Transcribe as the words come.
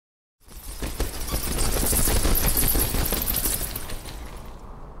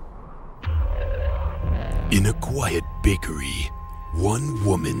In a quiet bakery, one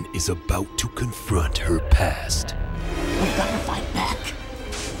woman is about to confront her past. We gotta fight back.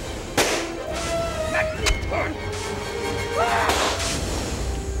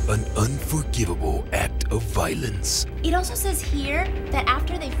 An unforgivable act of violence. It also says here that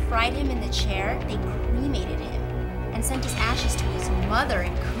after they fried him in the chair, they cremated him and sent his ashes to his mother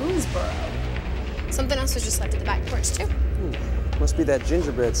in Coonsboro. Something else was just left at the back porch, too. Must be that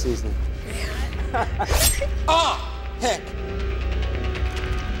gingerbread seasoning. Ah! Heck!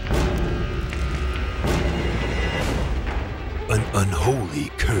 An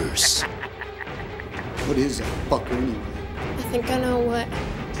unholy curse. What is that fucker anyway? I think I know what.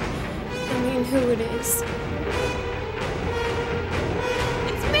 Who it is.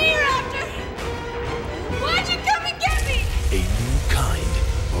 It's me, Raptor! Why'd you come and get me? A new kind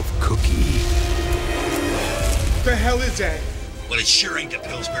of cookie. The hell is that? Well, it sure ain't the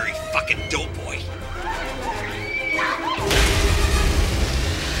Pillsbury fucking Doughboy.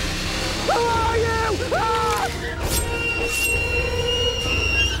 Who are you? Ah!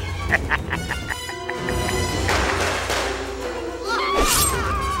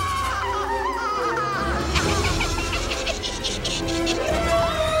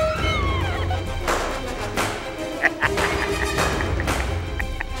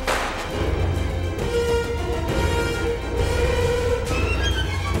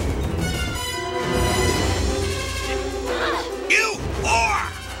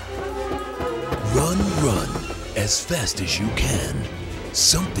 Run as fast as you can.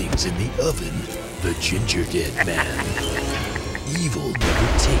 Something's in the oven. The Gingerdead Man. Evil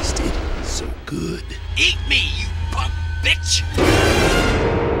never tasted so good. Eat me, you punk bitch!